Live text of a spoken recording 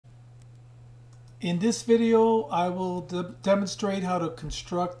In this video, I will demonstrate how to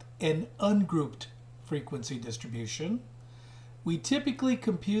construct an ungrouped frequency distribution. We typically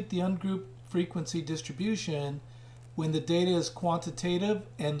compute the ungrouped frequency distribution when the data is quantitative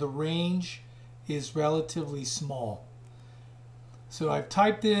and the range is relatively small. So I've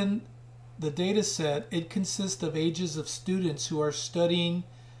typed in the data set. It consists of ages of students who are studying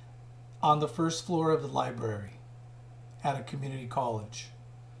on the first floor of the library at a community college.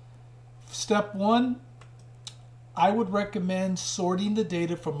 Step one, I would recommend sorting the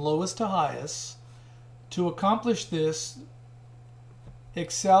data from lowest to highest. To accomplish this,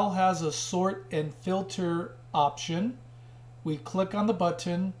 Excel has a sort and filter option. We click on the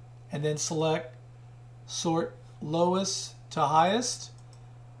button and then select sort lowest to highest.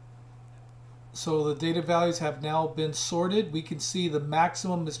 So the data values have now been sorted. We can see the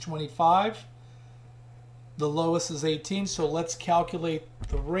maximum is 25. The lowest is 18. So let's calculate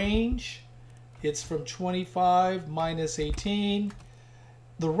the range. It's from 25 minus 18.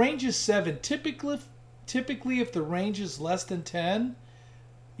 The range is 7. Typically, if the range is less than 10,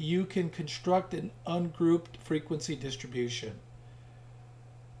 you can construct an ungrouped frequency distribution.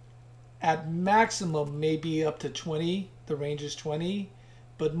 At maximum, maybe up to 20, the range is 20,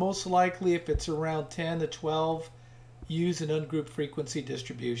 but most likely if it's around 10 to 12, use an ungrouped frequency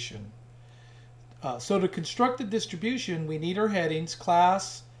distribution. So to construct the distribution, we need our headings,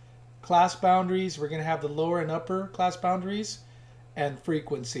 class boundaries. We're going to have the lower and upper class boundaries, and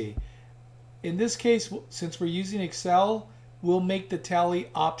frequency. In this case, since we're using Excel, we'll make the tally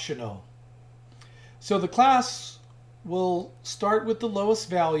optional. So the class will start with the lowest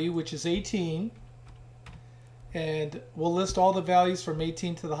value, which is 18, and we'll list all the values from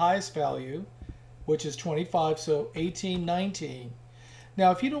 18 to the highest value, which is 25, so 18, 19.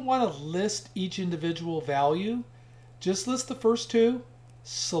 Now, if you don't want to list each individual value, just list the first two,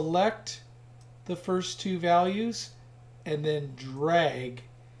 select the first two values, and then drag.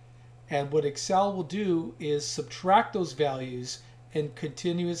 And what Excel will do is subtract those values and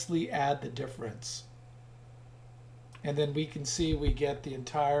continuously add the difference. And then we can see we get the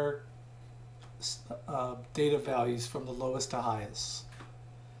entire data values from the lowest to highest.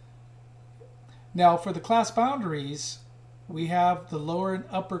 Now for the class boundaries, we have the lower and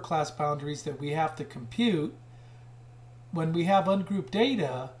upper class boundaries that we have to compute. When we have ungrouped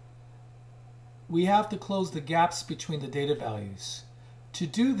data, we have to close the gaps between the data values. To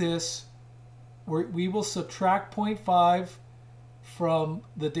do this, we will subtract 0.5 from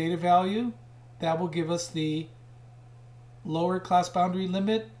the data value. That will give us the lower class boundary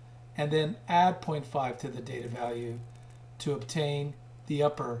limit, and then add 0.5 to the data value to obtain the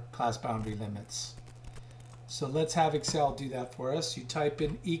upper class boundary limits. So let's have Excel do that for us. You type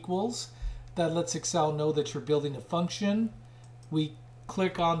in equals. That lets Excel know that you're building a function. We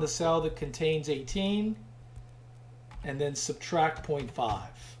click on the cell that contains 18 and then subtract 0.5.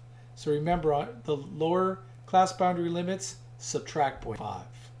 So remember, the lower class boundary limits, subtract 0.5.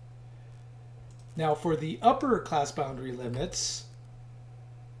 Now for the upper class boundary limits,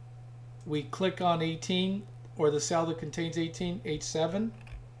 we click on 18, or the cell that contains 18, H7,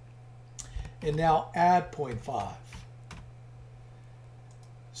 and now add 0.5.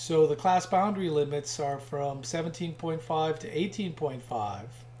 So the class boundary limits are from 17.5 to 18.5.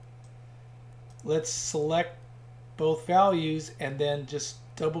 Let's select both values and then just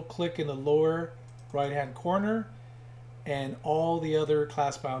double click in the lower right hand corner, and all the other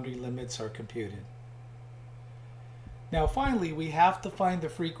class boundary limits are computed. Now finally, we have to find the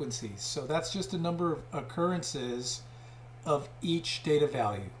frequencies. So that's just a number of occurrences of each data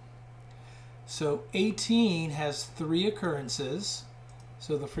value. So 18 has 3 occurrences.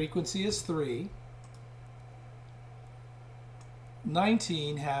 So the frequency is 3.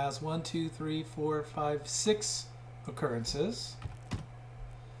 19 has 1, 2, 3, 4, 5, 6 occurrences.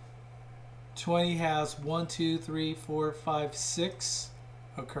 20 has 1, 2, 3, 4, 5, 6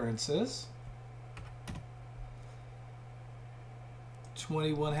 occurrences.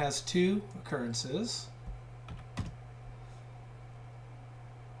 21 has 2 occurrences.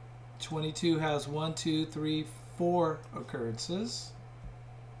 22 has 1, 2, 3, 4 occurrences.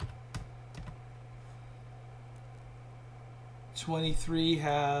 23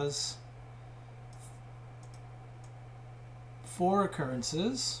 has 4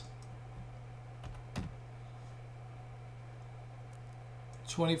 occurrences.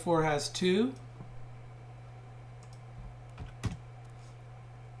 24 has 2.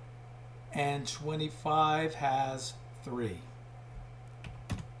 And 25 has 3.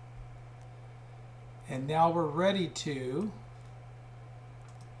 And now we're ready to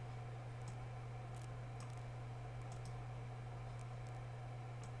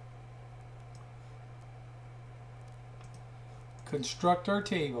construct our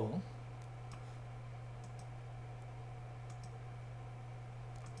table.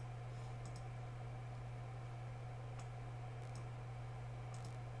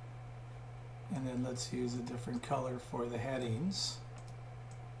 And then let's use a different color for the headings.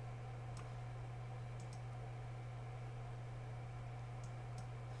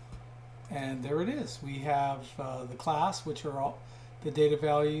 And there it is. We have the class, which are all the data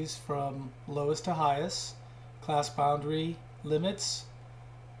values from lowest to highest, class boundary limits,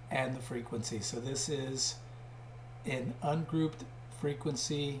 and the frequency. So this is an ungrouped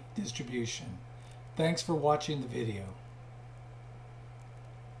frequency distribution. Thanks for watching the video.